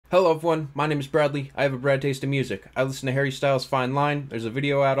Hello everyone, my name is Bradley. I have a Brad taste in music. I listen to Harry Styles' Fine Line. There's a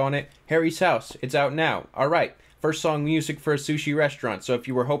video out on it. Harry's House. It's out now. Alright, first song music for a sushi restaurant. So if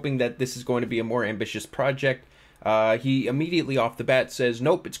you were hoping that this is going to be a more ambitious project, he immediately off the bat says,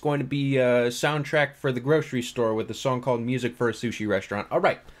 nope, it's going to be a soundtrack for the grocery store with a song called Music for a Sushi Restaurant.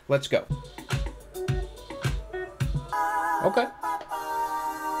 Alright, let's go. Okay.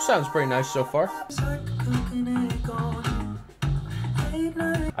 Sounds pretty nice so far.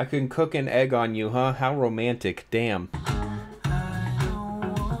 I can cook an egg on you, huh? How romantic. Damn.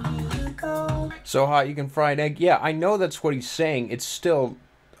 So hot you can fry an egg? Yeah, I know that's what he's saying. It's still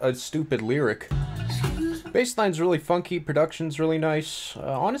a stupid lyric. Bassline's really funky. Production's really nice.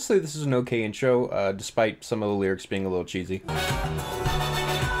 Honestly, this is an okay intro, despite some of the lyrics being a little cheesy.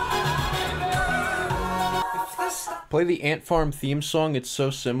 Play the Ant Farm theme song. It's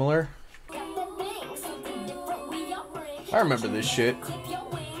so similar. I remember this shit.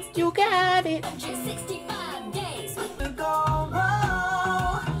 You got it.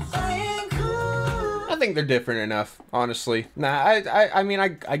 I think they're different enough, honestly. Nah, I mean, I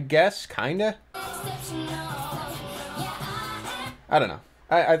guess, kinda. I don't know.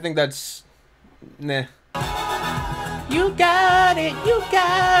 I think that's... Nah. You got it, you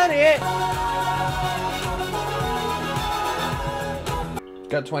got it.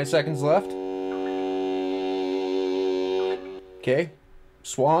 Got 20 seconds left. Okay.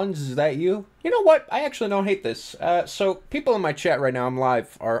 Swans, is that you? You know what? I actually don't hate this. So, people in my chat right now, I'm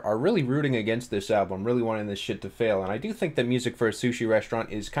live, are really rooting against this album, really wanting this shit to fail, and I do think that Music for a Sushi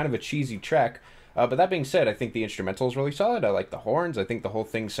Restaurant is kind of a cheesy track, but that being said, I think the instrumental is really solid. I like the horns. I think the whole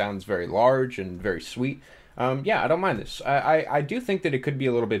thing sounds very large and very sweet. Yeah, I don't mind this. I do think that it could be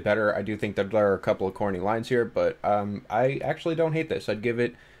a little bit better. I do think that there are a couple of corny lines here, but I actually don't hate this. I'd give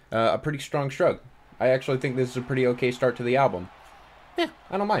it a pretty strong shrug. I actually think this is a pretty okay start to the album. Yeah,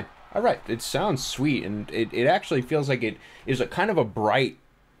 I don't mind. Alright, it sounds sweet, and it actually feels like it is a kind of a bright,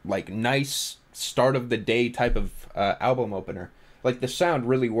 like, nice start of the day type of album opener. Like, the sound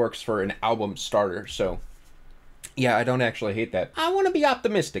really works for an album starter, so... Yeah, I don't actually hate that. I want to be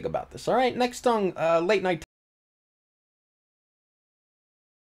optimistic about this, alright? Next song, Late Night...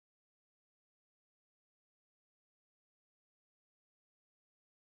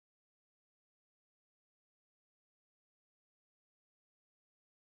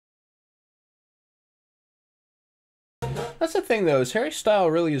 That's the thing, though, is Harry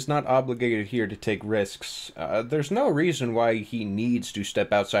Styles really is not obligated here to take risks. There's no reason why he needs to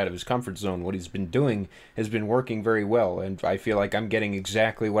step outside of his comfort zone. What he's been doing has been working very well, and I feel like I'm getting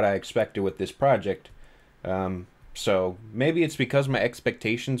exactly what I expected with this project. So maybe it's because my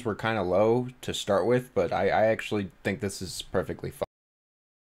expectations were kind of low to start with, but I actually think this is perfectly fine.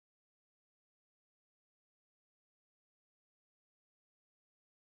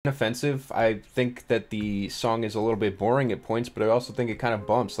 Offensive. I think that the song is a little bit boring at points, but I also think it kind of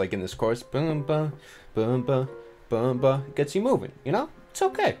bumps, like in this chorus. Boom, boom, boom, boom, boom, boom. It gets you moving, you know? It's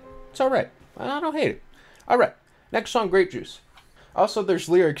okay. It's alright. I don't hate it. Alright. Next song, Grapejuice. Also, there's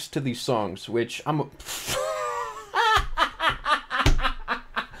lyrics to these songs, which I'm a...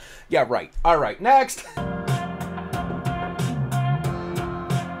 Yeah, right. Alright, next!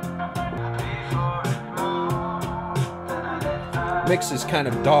 Mix is kind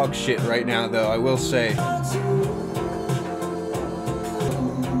of dog shit right now, though, I will say.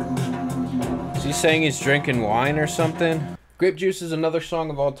 Is he saying he's drinking wine or something? Grapejuice is another song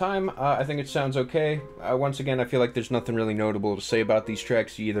of all time. I think it sounds okay. Once again, I feel like there's nothing really notable to say about these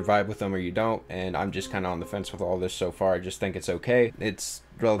tracks. You either vibe with them or you don't, and I'm just kind of on the fence with all this so far. I just think it's okay. It's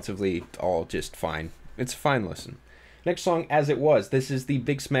relatively all just fine. It's a fine listen. Next song, As It Was. This is the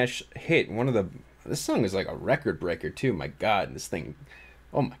big smash hit. This song is like a record breaker too. My God, this thing.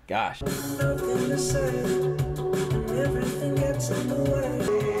 Oh my gosh. Take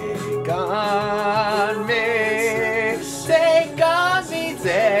on me, take on me,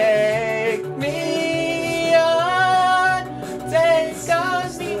 take me on, take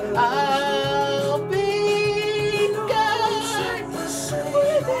on me, I'll be gone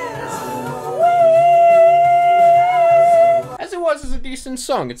As It Was is a decent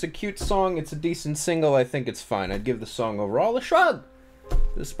song. It's a cute song. It's a decent single. I think it's fine. I'd give the song overall a shrug.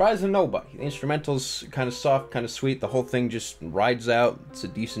 The surprise of nobody. The instrumental's kind of soft, kind of sweet. The whole thing just rides out. It's a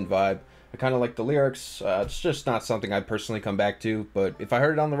decent vibe. I kind of like the lyrics. It's just not something I'd personally come back to, but if I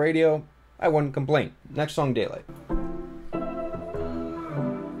heard it on the radio, I wouldn't complain. Next song, Daylight.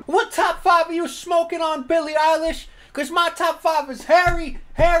 What top 5 are you smoking on, Billie Eilish? Because my top 5 is Harry,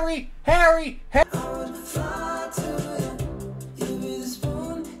 Harry, Harry, Harry.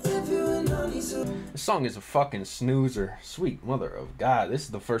 song is a fucking snoozer. Sweet mother of God. This is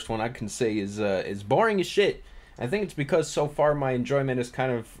the first one I can say is boring as shit. I think it's because so far my enjoyment has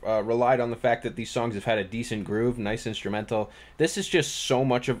kind of relied on the fact that these songs have had a decent groove, nice instrumental. This is just so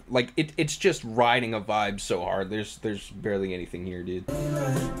much of, like, it's just riding a vibe so hard. There's barely anything here, dude.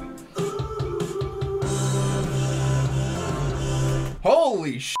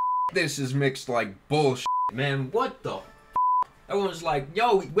 Holy shit, this is mixed like bullshit, man. What the f? Everyone's like,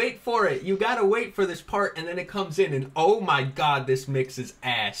 yo, wait for it. You gotta wait for this part, and then it comes in, and oh my God, this mix is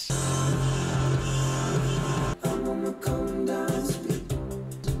ass.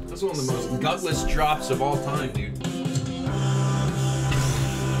 That's one of the most gutless drops of all time, dude.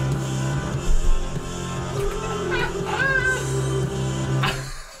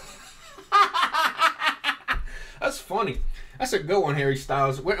 That's funny. That's a good one, Harry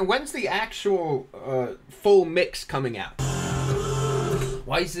Styles. When's the actual full mix coming out?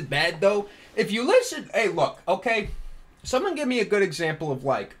 Why is it bad, though? If you listen... Hey, look, okay? Someone give me a good example of,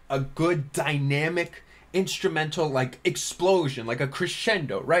 like, a good dynamic instrumental, like, explosion, like a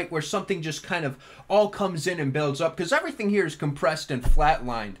crescendo, right? Where something just kind of all comes in and builds up. Because everything here is compressed and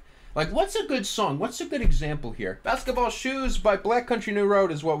flatlined. Like, what's a good song? What's a good example here? Basketball Shoes by Black Country New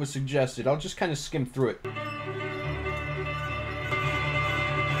Road is what was suggested. I'll just kind of skim through it.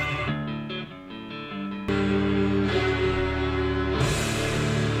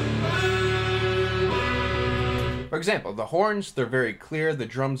 For example, the horns, they're very clear, the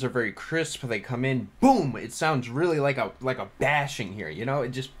drums are very crisp, they come in, boom, it sounds really like a bashing here, you know,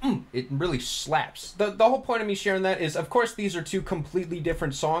 it just, it really slaps. The whole point of me sharing that is, of course, these are two completely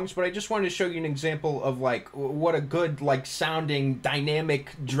different songs, but I just wanted to show you an example of, like, what a good, like, sounding,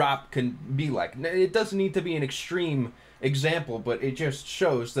 dynamic drop can be like. It doesn't need to be an extreme example, but it just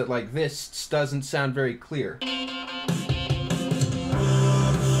shows that, like, this doesn't sound very clear.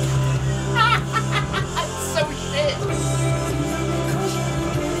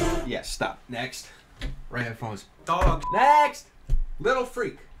 Yeah, stop. Next. Right headphones. Dog. Next! Little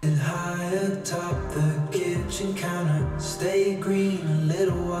Freak. And high atop the kitchen counter, stay green a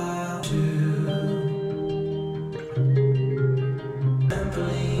little while too.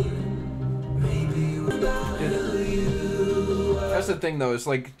 Trampoline, maybe without you. That's the thing, though, is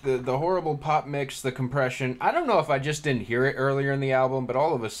like the horrible pop mix, the compression. I don't know if I just didn't hear it earlier in the album, but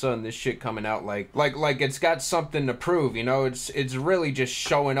all of a sudden this shit coming out like it's got something to prove, you know? It's really just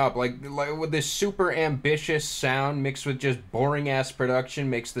showing up like with this super ambitious sound mixed with just boring ass production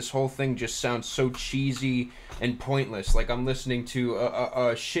makes this whole thing just sound so cheesy and pointless. Like I'm listening to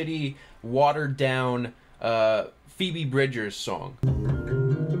a shitty, watered down Phoebe Bridgers song.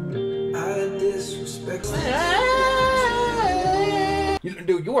 I disrespect.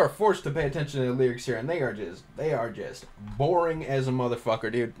 Dude, you are forced to pay attention to the lyrics here, and they are just boring as a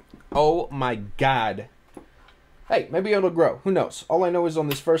motherfucker, dude. Oh my God. Hey, maybe it'll grow. Who knows? All I know is on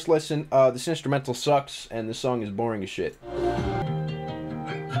this first listen, this instrumental sucks, and the song is boring as shit.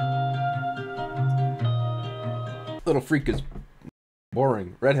 Little Freak is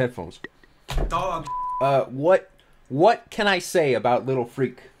boring. Red headphones. Dog. What can I say about Little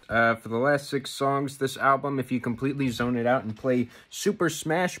Freak? For the last 6 songs, this album, if you completely zone it out and play Super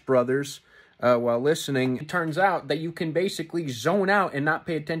Smash Brothers while listening, it turns out that you can basically zone out and not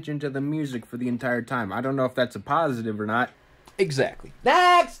pay attention to the music for the entire time. I don't know if that's a positive or not. Exactly.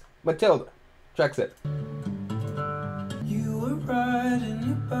 Next! Matilda. Tracklist. You were riding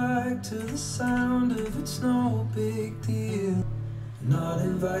your bike to the sound of It's No Big Deal. Not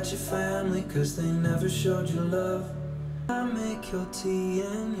invite your family cause they never showed you love. I make your tea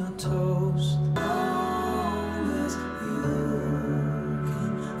and your toast. Long as you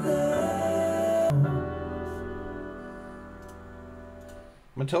can let.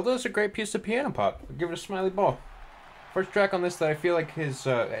 Matilda is a great piece of piano pop. I'll give it a smiley ball. First track on this that I feel like is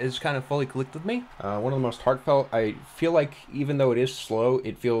kind of fully clicked with me. One of the most heartfelt. I feel like even though it is slow,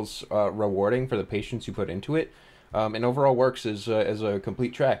 it feels rewarding for the patience you put into it. And overall works as a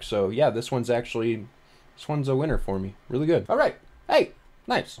complete track. So yeah, this one's a winner for me. Really good. All right. Hey,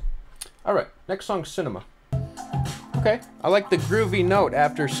 nice. All right. Next song, Cinema. Okay. I like the groovy note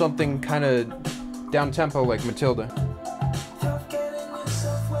after something kind of down tempo like Matilda.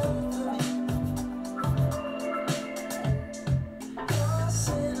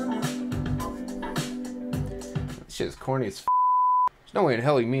 This shit is corny as f. There's no way in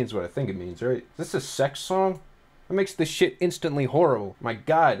hell he means what I think it means, right? Is this a sex song? That makes this shit instantly horrible. My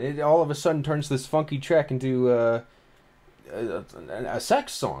God, it all of a sudden turns this funky track into a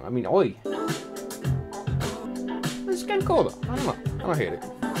sex song. I mean, oi. It's kind of cool though. I don't know. I don't hate it.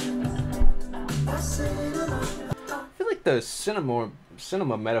 I feel like the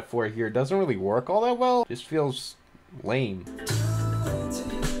cinema metaphor here doesn't really work all that well. Just feels lame.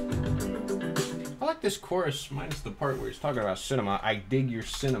 I like this chorus minus the part where he's talking about cinema. I dig your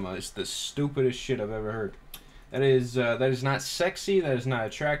cinema. It's the stupidest shit I've ever heard. That is not sexy. That is not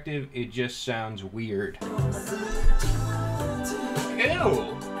attractive. It just sounds weird. Ew!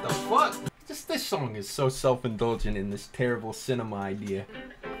 The fuck? This song is so self-indulgent in this terrible cinema idea.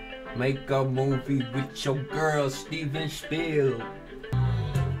 Make a movie with your girl, Steven Spiel.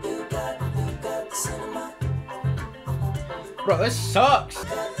 Bro, this sucks.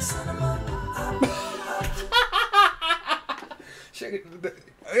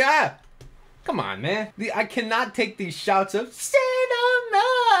 Yeah. Come on, man. I cannot take these shouts of cinema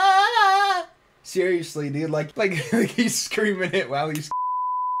seriously, dude. Like he's screaming it while he's.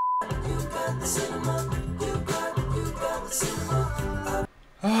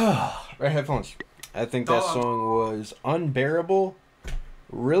 Red headphones. I think that song was unbearable,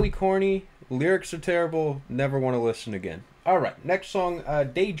 really corny. Lyrics are terrible. Never want to listen again. All right, next song,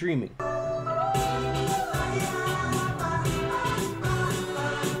 Daydreaming.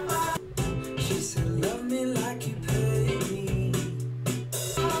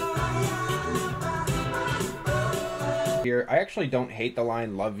 Here, I actually don't hate the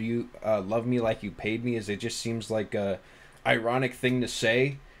line love me like you paid me, as it just seems like a ironic thing to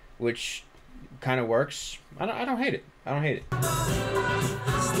say, which kind of works. I don't hate it. I don't hate it.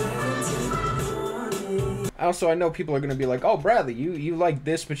 Also, I know people are going to be like, oh, Bradley, you like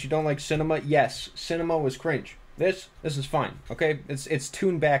this, but you don't like cinema. Yes, cinema was cringe. This is fine, okay? It's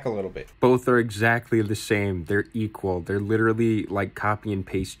tuned back a little bit. Both are exactly the same. They're equal. They're literally like copy and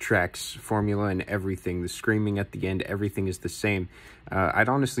paste tracks, formula and everything. The screaming at the end, everything is the same. I'd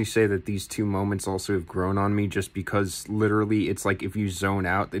honestly say that these two moments also have grown on me, just because literally it's like if you zone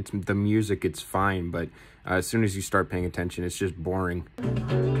out, it's the music, it's fine, but as soon as you start paying attention, it's just boring.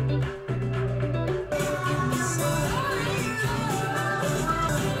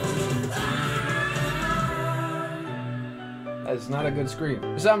 That's not a good scream.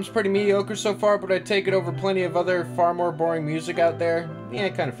 This album's pretty mediocre so far, but I'd take it over plenty of other far more boring music out there. Yeah, I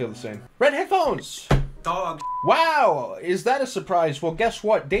kind of feel the same. Red headphones! Dog. Wow, is that a surprise? Well, guess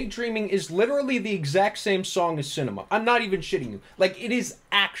what? Daydreaming is literally the exact same song as Cinema. I'm not even shitting you. Like, it is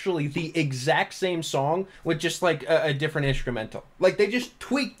actually the exact same song with just, like, a different instrumental. Like, they just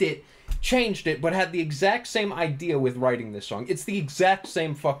tweaked it, changed it, but had the exact same idea with writing this song. It's the exact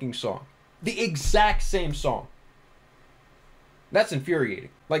same fucking song. The exact same song. That's infuriating.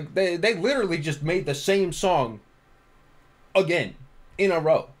 Like, they literally just made the same song again, in a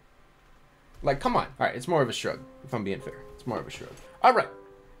row. Like, come on. Alright, it's more of a shrug, if I'm being fair. It's more of a shrug. Alright,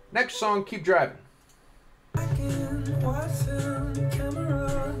 next song, Keep Driving.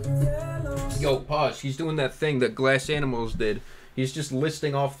 Yo, pause. He's doing that thing that Glass Animals did. He's just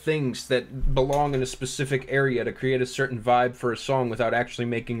listing off things that belong in a specific area to create a certain vibe for a song without actually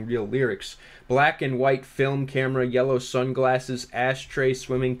making real lyrics. Black and white film camera, yellow sunglasses, ashtray,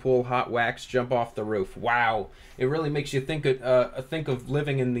 swimming pool, hot wax, jump off the roof. Wow, it really makes you think of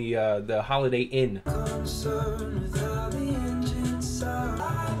living in the Holiday Inn.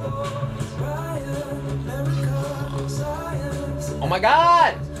 Oh my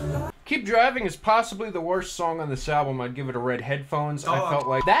God! Keep Driving is possibly the worst song on this album. I'd give it a red headphones. I felt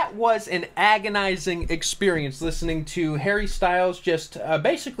like that was an agonizing experience listening to Harry Styles just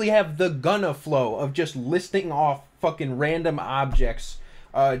basically have the Gunna flow of just listing off fucking random objects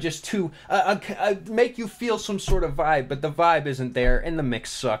just to make you feel some sort of vibe, but the vibe isn't there and the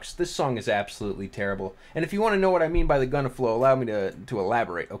mix sucks. This song is absolutely terrible. And if you want to know what I mean by the Gunna flow, allow me to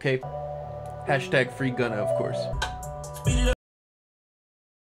elaborate, okay? Hashtag free Gunna, of course.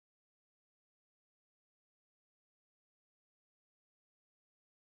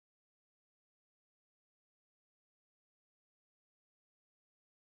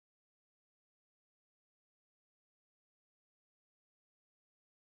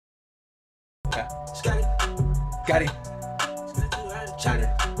 Got it.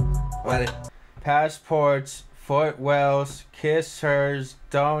 China. Passports, footwells, kiss hers,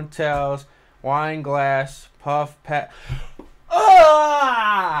 don't tells, wine glass, puff pat.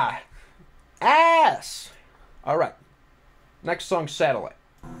 Ah! Ass! Alright. Next song, Satellite.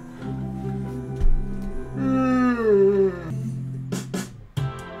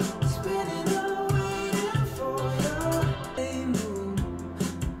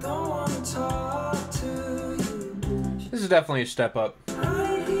 This is definitely a step up.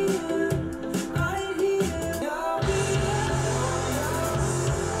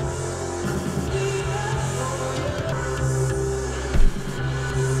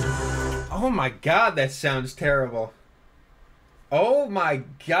 Oh my God, that sounds terrible. Oh my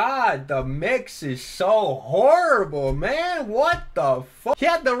god, the mix is so horrible, man. What the fuck? He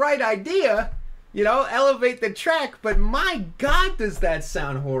had the right idea, you know, elevate the track, but my god, does that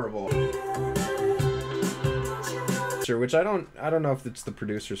sound horrible. Which I don't know if it's the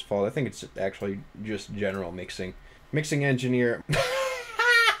producer's fault. I think it's actually just general mixing. Mixing engineer.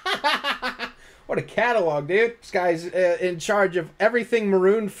 What a catalog, dude. This guy's in charge of everything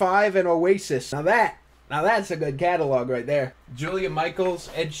Maroon 5 and Oasis. Now that's a good catalog right there. Julia Michaels,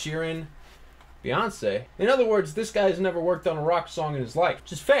 Ed Sheeran, Beyonce. In other words, this guy's never worked on a rock song in his life.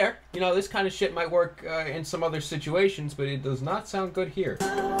 Which is fair. You know, this kind of shit might work in some other situations, but it does not sound good here.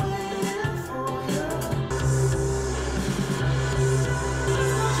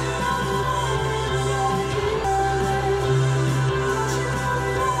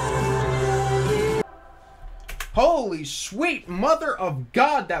 Holy sweet mother of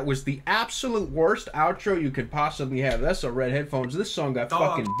God, that was the absolute worst outro you could possibly have. That's a red headphones. This song got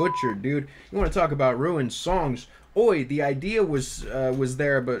fucking butchered, dude. You want to talk about ruined songs? Oi, the idea was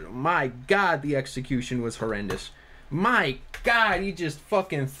there, but my God, the execution was horrendous. My God, he just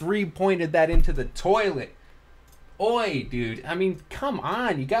fucking three-pointed that into the toilet. Oi, dude. I mean, come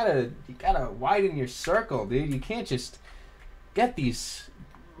on. You gotta widen your circle, dude. You can't just get these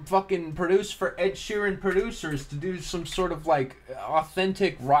fucking produced for Ed Sheeran producers to do some sort of like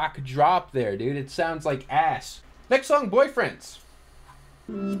authentic rock drop there, dude. It sounds like ass. Next song, Boyfriends.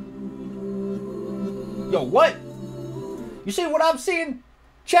 Yo, what? You see what I'm seeing?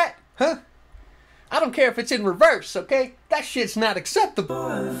 Chat, huh? I don't care if it's in reverse, okay? That shit's not acceptable.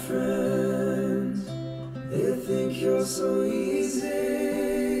 Boyfriends, they think you're so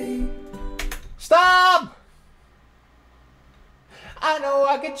easy. Stop! I know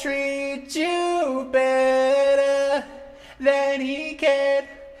I could treat you better than he can,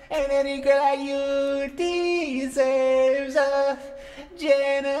 and any girl like you deserves a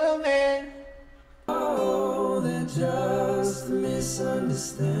gentleman. Oh, they're just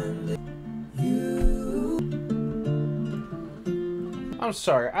misunderstanding you. I'm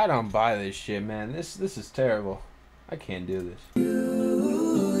sorry, I don't buy this shit, man. This is terrible. I can't do this.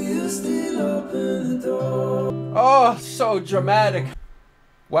 You still open the door. Oh, so dramatic.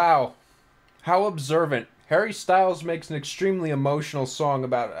 Wow. How observant. Harry Styles makes an extremely emotional song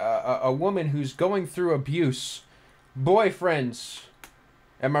about a woman who's going through abuse. Boyfriends.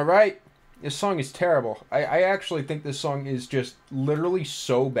 Am I right? This song is terrible. I actually think this song is just literally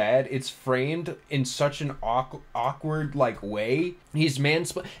so bad. It's framed in such an awkward, like, way. He's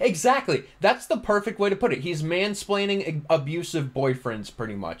mansplaining. Exactly. That's the perfect way to put it. He's mansplaining abusive boyfriends,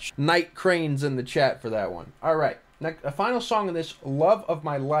 pretty much. Night Crane's in the chat for that one. All right. Next, a final song in this, Love of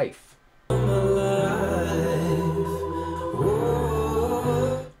My Life.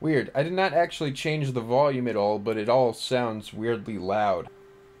 Weird. I did not actually change the volume at all, but it all sounds weirdly loud.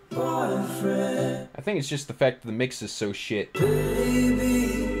 Boyfriend, I think it's just the fact that the mix is so shit.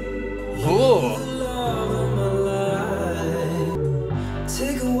 baby, Ugh. love of my life.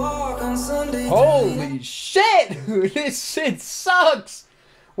 Take a walk on Sunday. Holy shit, dude, this shit sucks.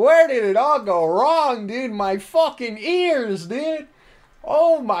 Where did it all go wrong, dude? My fucking ears, dude.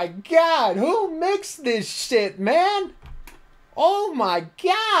 Oh my God, who mixed this shit, man? Oh my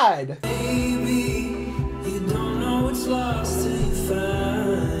God. Baby, you don't know what's lost till you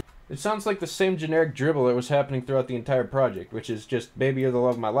find. It sounds like the same generic dribble that was happening throughout the entire project, which is just Baby You're the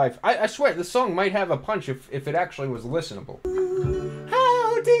Love of My Life. I swear, this song might have a punch if it actually was listenable.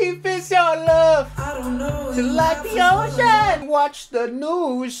 How deep is your love? I don't know. To like the ocean. Watch the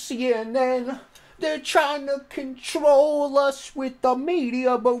news, CNN. They're trying to control us with the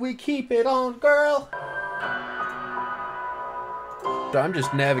media, but we keep it on, girl. I'm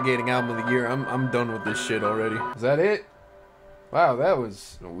just navigating album of the year. I'm done with this shit already. Is that it? Wow, that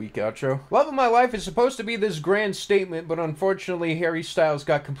was a weak outro. Love of My Life is supposed to be this grand statement, but unfortunately Harry Styles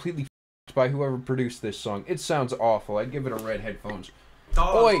got completely f***ed by whoever produced this song. It sounds awful. I'd give it a red headphones.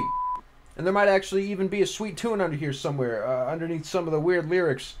 Oi! And there might actually even be a sweet tune under here somewhere, underneath some of the weird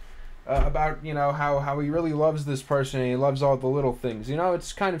lyrics about, you know, how he really loves this person and he loves all the little things. You know,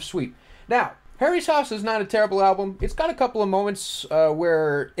 it's kind of sweet. Now, Harry's House is not a terrible album. It's got a couple of moments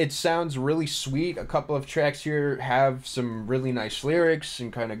where it sounds really sweet. A couple of tracks here have some really nice lyrics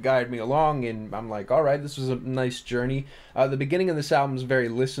and kind of guide me along, and I'm like, all right, this was a nice journey. The beginning of this album is very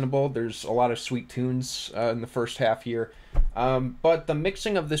listenable. There's a lot of sweet tunes in the first half here. But the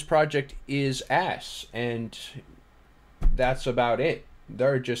mixing of this project is ass, and that's about it.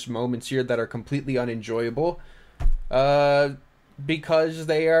 There are just moments here that are completely unenjoyable. Because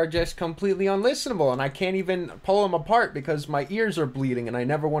they are just completely unlistenable, and I can't even pull them apart because my ears are bleeding and I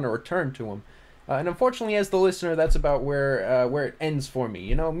never want to return to them. And unfortunately, as the listener, that's about where it ends for me.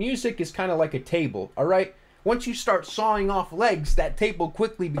 You know, music is kind of like a table, all right? Once you start sawing off legs, that table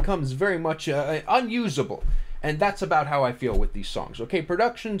quickly becomes very much unusable. And that's about how I feel with these songs. Okay,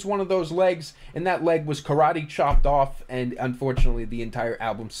 production's one of those legs, and that leg was karate chopped off, and unfortunately the entire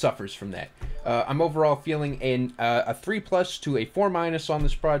album suffers from that. I'm overall feeling a 3+ to a 4- on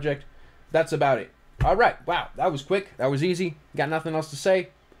this project. That's about it. Alright, wow, that was quick, that was easy. Got nothing else to say?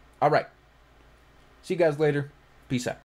 Alright. See you guys later. Peace out.